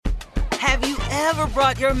Have you ever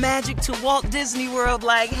brought your magic to Walt Disney World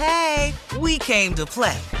like, hey, we came to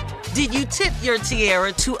play? Did you tip your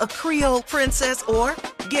tiara to a Creole princess or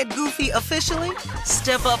get goofy officially?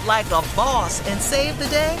 Step up like a boss and save the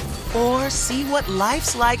day? Or see what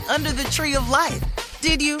life's like under the tree of life?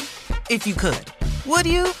 Did you? If you could. Would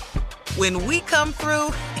you? When we come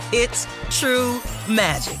through, it's true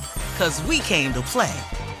magic. 'Cause we came to play.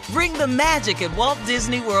 Bring the magic at Walt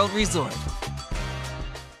Disney World Resort.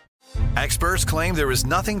 Experts claim there is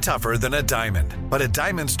nothing tougher than a diamond. But at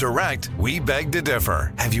Diamonds Direct, we beg to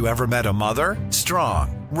differ. Have you ever met a mother?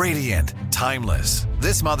 Strong, radiant, timeless.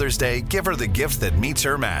 This Mother's Day, give her the gift that meets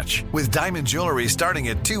her match. With diamond jewelry starting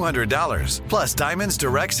at $200. Plus Diamonds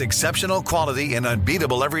Direct's exceptional quality and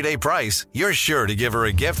unbeatable everyday price, you're sure to give her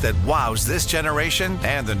a gift that wows this generation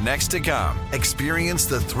and the next to come. Experience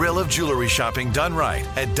the thrill of jewelry shopping done right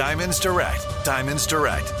at Diamonds Direct. Diamonds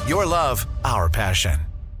Direct. Your love, our passion.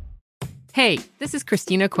 Hey, this is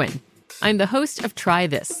Christina Quinn. I'm the host of Try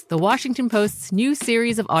This, the Washington Post's new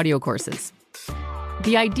series of audio courses.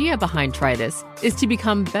 The idea behind Try This is to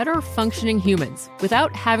become better functioning humans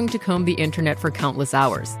without having to comb the internet for countless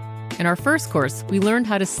hours. In our first course, we learned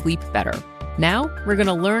how to sleep better. Now, we're going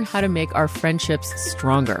to learn how to make our friendships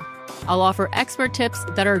stronger. I'll offer expert tips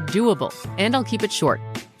that are doable, and I'll keep it short.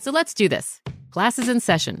 So let's do this. Class is in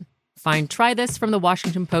session. Find Try This from the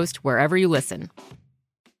Washington Post wherever you listen.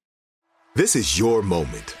 This is your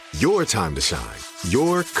moment, your time to shine,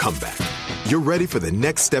 your comeback. You're ready for the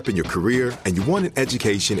next step in your career, and you want an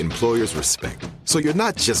education employers respect. So you're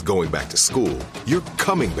not just going back to school, you're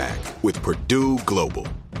coming back with Purdue Global.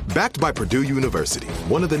 Backed by Purdue University,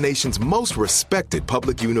 one of the nation's most respected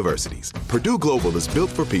public universities, Purdue Global is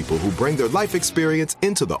built for people who bring their life experience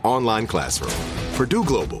into the online classroom. Purdue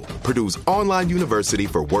Global, Purdue's online university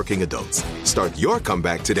for working adults. Start your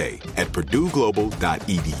comeback today at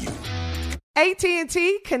purdueglobal.edu.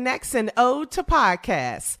 AT&T connects an ode to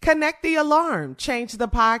podcasts. Connect the alarm. Change the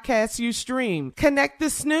podcast you stream. Connect the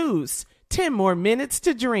snooze. 10 more minutes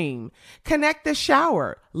to dream. Connect the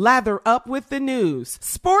shower. Lather up with the news.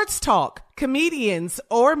 Sports talk, comedians,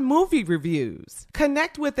 or movie reviews.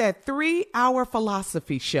 Connect with that 3-hour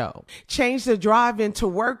philosophy show. Change the drive into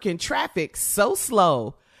work in traffic so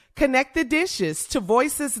slow. Connect the dishes to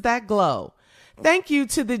voices that glow. Thank you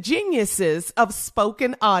to the geniuses of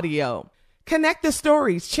spoken audio. Connect the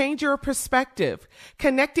stories, change your perspective.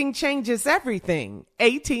 Connecting changes everything.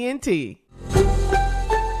 AT&T.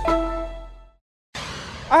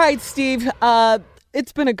 All right, Steve,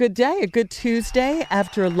 it's been a good day, a good Tuesday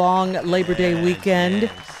after a long Labor Day weekend.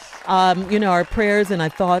 Our prayers and our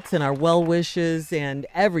thoughts and our well wishes and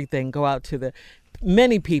everything go out to the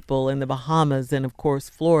many people in the Bahamas and, of course,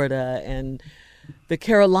 Florida and the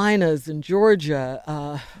Carolinas and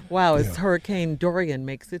Georgia. As Hurricane Dorian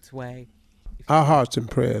makes its way. Our hearts and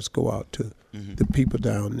prayers go out to the people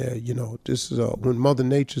down there. You know, this is when Mother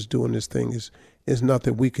Nature's doing this thing is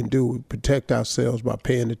nothing we can do. We protect ourselves by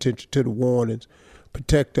paying attention to the warnings,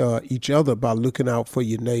 protect each other by looking out for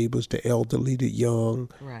your neighbors, the elderly, the young,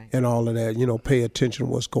 right, and all of that. You know, pay attention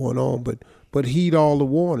to what's going on, but heed all the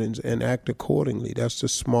warnings and act accordingly. That's the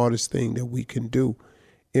smartest thing that we can do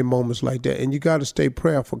in moments like that. And you got to stay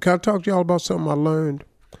prayerful. Can I talk to y'all about something I learned?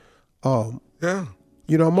 Yeah.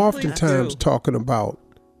 You know, I'm oftentimes talking about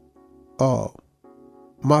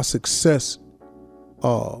my success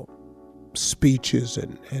speeches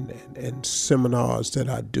and seminars that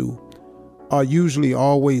I do are usually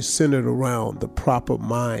always centered around the proper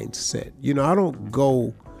mindset. You know, I don't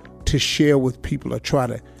go to share with people or try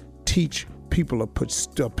to teach people a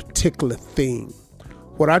particular thing.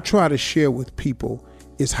 What I try to share with people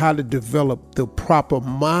is how to develop the proper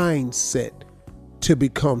mindset to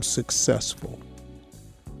become successful.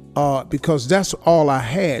 Because that's all I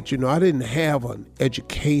had. You know, I didn't have an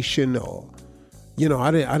education or, you know,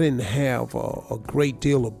 I didn't have a great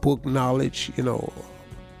deal of book knowledge. You know,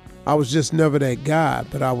 I was just never that guy.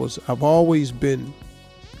 But I've always been,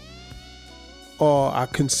 I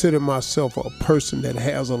consider myself a person that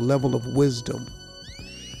has a level of wisdom.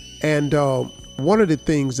 And one of the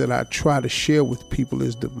things that I try to share with people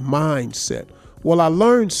is the mindset. Well, I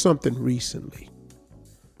learned something recently.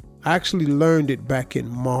 I actually learned it back in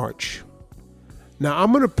March. Now,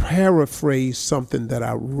 I'm going to paraphrase something that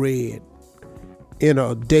I read in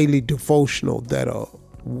a daily devotional that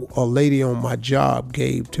a lady on my job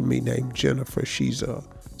gave to me named Jennifer. She's a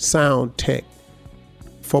sound tech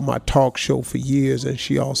for my talk show for years, and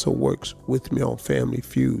she also works with me on Family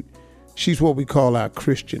Feud. She's what we call our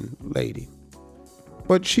Christian lady.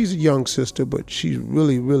 But she's a young sister, but she's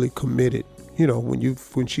really, really committed. You know,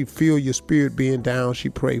 when she feel your spirit being down, she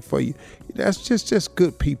pray for you. That's just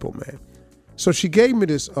good people, man. So she gave me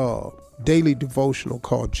this daily devotional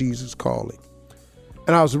called Jesus Calling.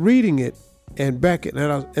 And I was reading it and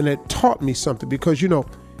it taught me something because,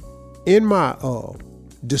 in my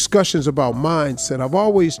discussions about mindset, I've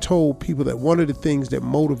always told people that one of the things that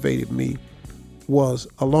motivated me was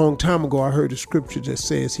a long time ago, I heard a scripture that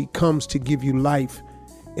says he comes to give you life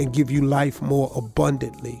and give you life more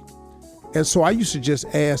abundantly. And so I used to just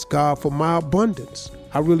ask God for my abundance.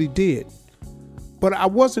 I really did. But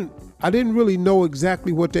I didn't really know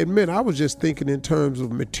exactly what that meant. I was just thinking in terms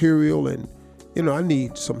of material and, I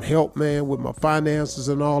need some help, man, with my finances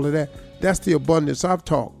and all of that. That's the abundance I've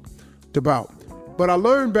talked about. But I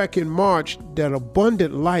learned back in March that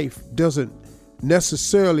abundant life doesn't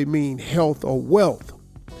necessarily mean health or wealth.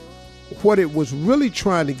 What it was really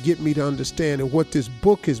trying to get me to understand, and what this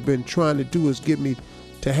book has been trying to do, is get me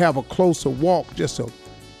to have a closer walk, just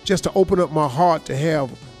to open up my heart to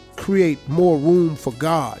create more room for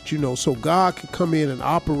God, so God can come in and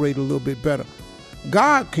operate a little bit better.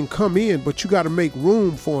 God can come in, but you got to make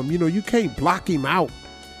room for him. You can't block him out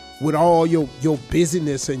with all your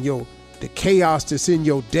busyness and the chaos that's in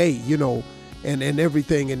your day, and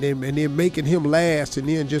everything, and then making him last, and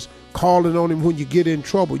then just calling on him when you get in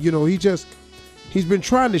trouble. He's been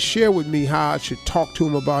trying to share with me how I should talk to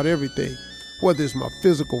him about everything, whether it's my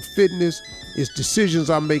physical fitness, it's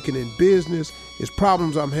decisions I'm making in business, it's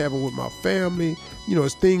problems I'm having with my family,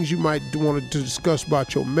 it's things you might want to discuss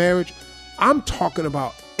about your marriage. I'm talking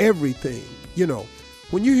about everything.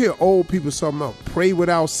 When you hear old people talking about pray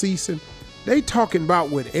without ceasing, they talking about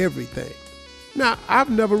with everything. Now, I've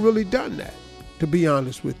never really done that, to be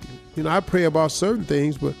honest with you. I pray about certain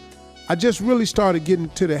things, but I just really started getting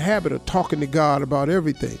to the habit of talking to God about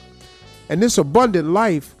everything. And this abundant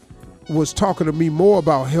life was talking to me more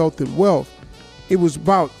about health and wealth. It was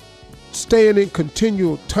about staying in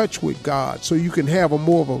continual touch with God so you can have a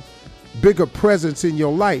more of a bigger presence in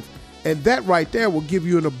your life. And that right there will give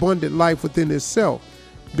you an abundant life within itself.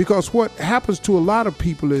 Because what happens to a lot of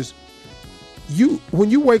people is when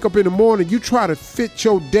you wake up in the morning, you try to fit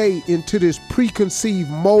your day into this preconceived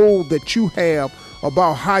mold that you have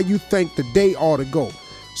about how you think the day ought to go.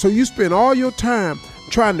 So you spend all your time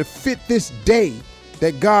trying to fit this day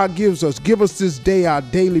that God gives us. Give us this day our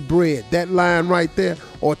daily bread. That line right there.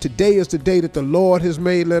 Or today is the day that the Lord has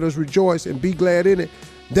made. Let us rejoice and be glad in it.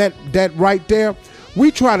 That right there. We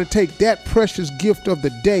try to take that precious gift of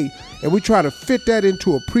the day and we try to fit that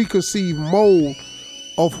into a preconceived mold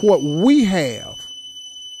of what we have.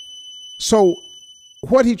 So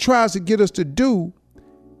what he tries to get us to do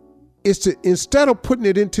is to, instead of putting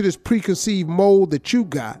it into this preconceived mold that you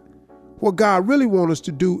got, what God really wants us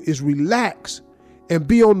to do is relax and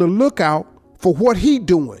be on the lookout for what he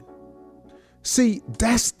doing. See,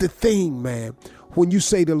 that's the thing, man. When you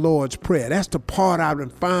say the Lord's Prayer, that's the part I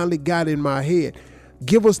finally got in my head.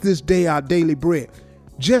 Give us this day our daily bread.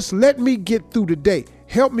 Just let me get through the day.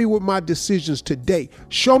 Help me with my decisions today.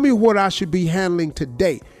 Show me what I should be handling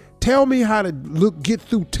today. Tell me how to get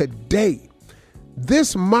through today.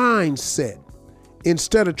 This mindset,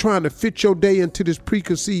 instead of trying to fit your day into this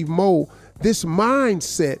preconceived mold, this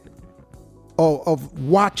mindset of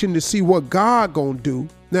watching to see what God gonna do.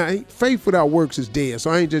 Now, faith without works is dead,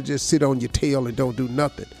 so I ain't just sit on your tail and don't do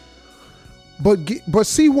nothing. But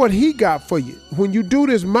see what he got for you. When you do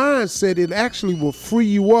this mindset, it actually will free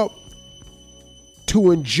you up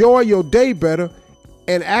to enjoy your day better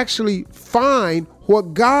and actually find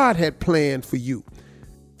what God had planned for you.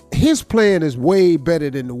 His plan is way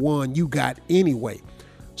better than the one you got anyway.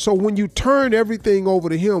 So when you turn everything over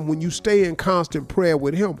to him, when you stay in constant prayer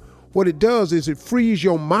with him, what it does is it frees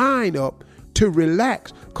your mind up to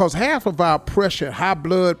relax. Because half of our pressure, high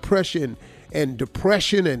blood pressure and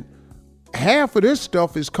depression, and half of this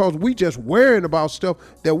stuff is because we just worrying about stuff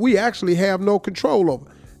that we actually have no control over.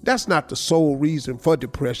 That's not the sole reason for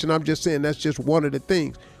depression. I'm just saying that's just one of the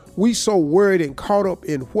things. We so worried and caught up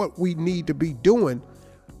in what we need to be doing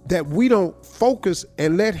that we don't focus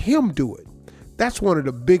and let him do it. That's one of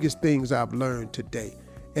the biggest things I've learned today.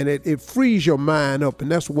 And it frees your mind up. And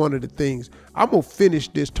that's one of the things. I'm going to finish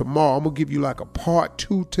this tomorrow. I'm going to give you like a part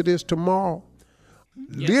 2 to this tomorrow.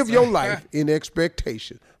 Yes, live your life in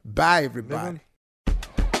expectation. Bye, everybody.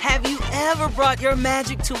 Have you ever brought your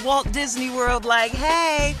magic to Walt Disney World like,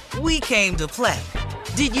 hey, we came to play?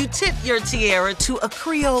 Did you tip your tiara to a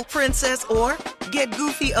Creole princess or get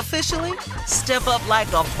goofy officially? Step up like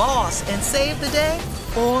a boss and save the day?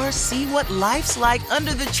 Or see what life's like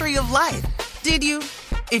under the tree of life? Did you?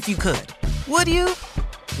 If you could. Would you?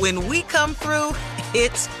 When we come through,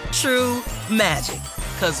 it's true magic.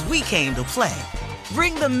 'Cause we came to play.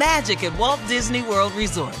 Bring the magic at Walt Disney World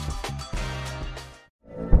Resort.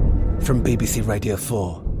 From BBC Radio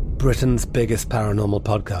 4, Britain's biggest paranormal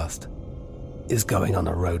podcast is going on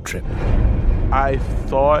a road trip. I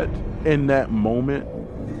thought in that moment,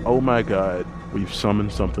 oh my God, we've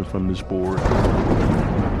summoned something from this board.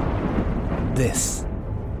 This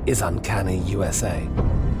is Uncanny USA.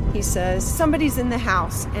 He says, somebody's in the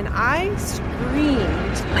house, and I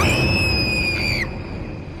screamed.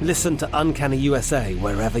 Listen to Uncanny USA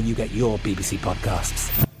wherever you get your BBC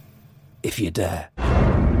podcasts, if you dare.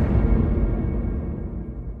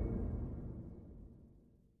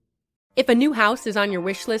 If a new house is on your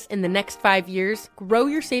wish list in the next 5 years, grow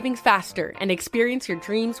your savings faster and experience your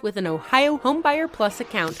dreams with an Ohio Homebuyer Plus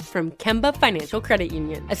account from Kemba Financial Credit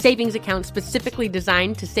Union. A savings account specifically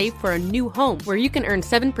designed to save for a new home, where you can earn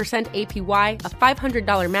 7% APY, a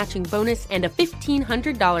 $500 matching bonus, and a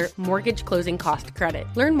 $1,500 mortgage closing cost credit.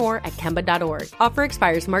 Learn more at Kemba.org. Offer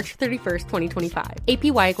expires March 31st, 2025.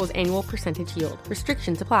 APY equals annual percentage yield.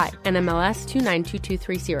 Restrictions apply. NMLS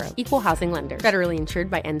 292230. Equal housing lender. Federally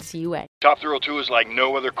insured by NCUA. Top Thrill 2 is like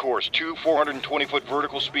no other course. 2 420-foot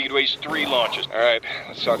vertical speedways, 3 launches. All right,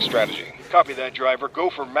 let's talk strategy. Copy that, driver. Go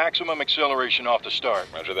for maximum acceleration off the start.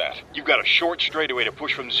 Roger that. You've got a short straightaway to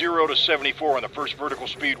push from 0 to 74 on the first vertical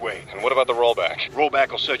speedway. And what about the rollback?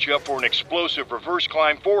 Rollback will set you up for an explosive reverse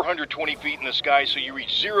climb 420 feet in the sky, so you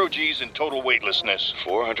reach 0 G's in total weightlessness.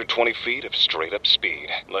 420 feet of straight-up speed.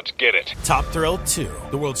 Let's get it. Top Thrill 2,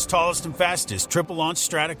 the world's tallest and fastest triple-launch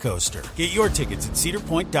stratocoaster. Get your tickets at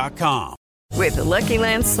cedarpoint.com. With the Lucky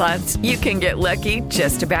Land Slots, you can get lucky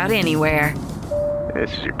just about anywhere.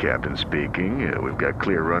 This is your captain speaking. We've got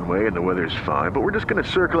clear runway and the weather's fine, but we're just going to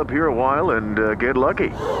circle up here a while and get lucky.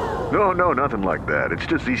 No, nothing like that. It's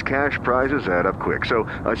just these cash prizes add up quick. So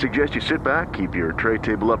I suggest you sit back, keep your tray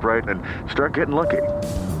table upright, and start getting lucky.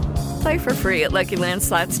 Play for free at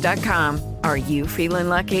LuckyLandSlots.com. Are you feeling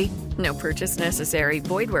lucky? No purchase necessary.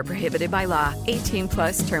 Void where prohibited by law.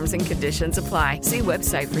 18+ terms and conditions apply. See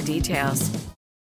website for details.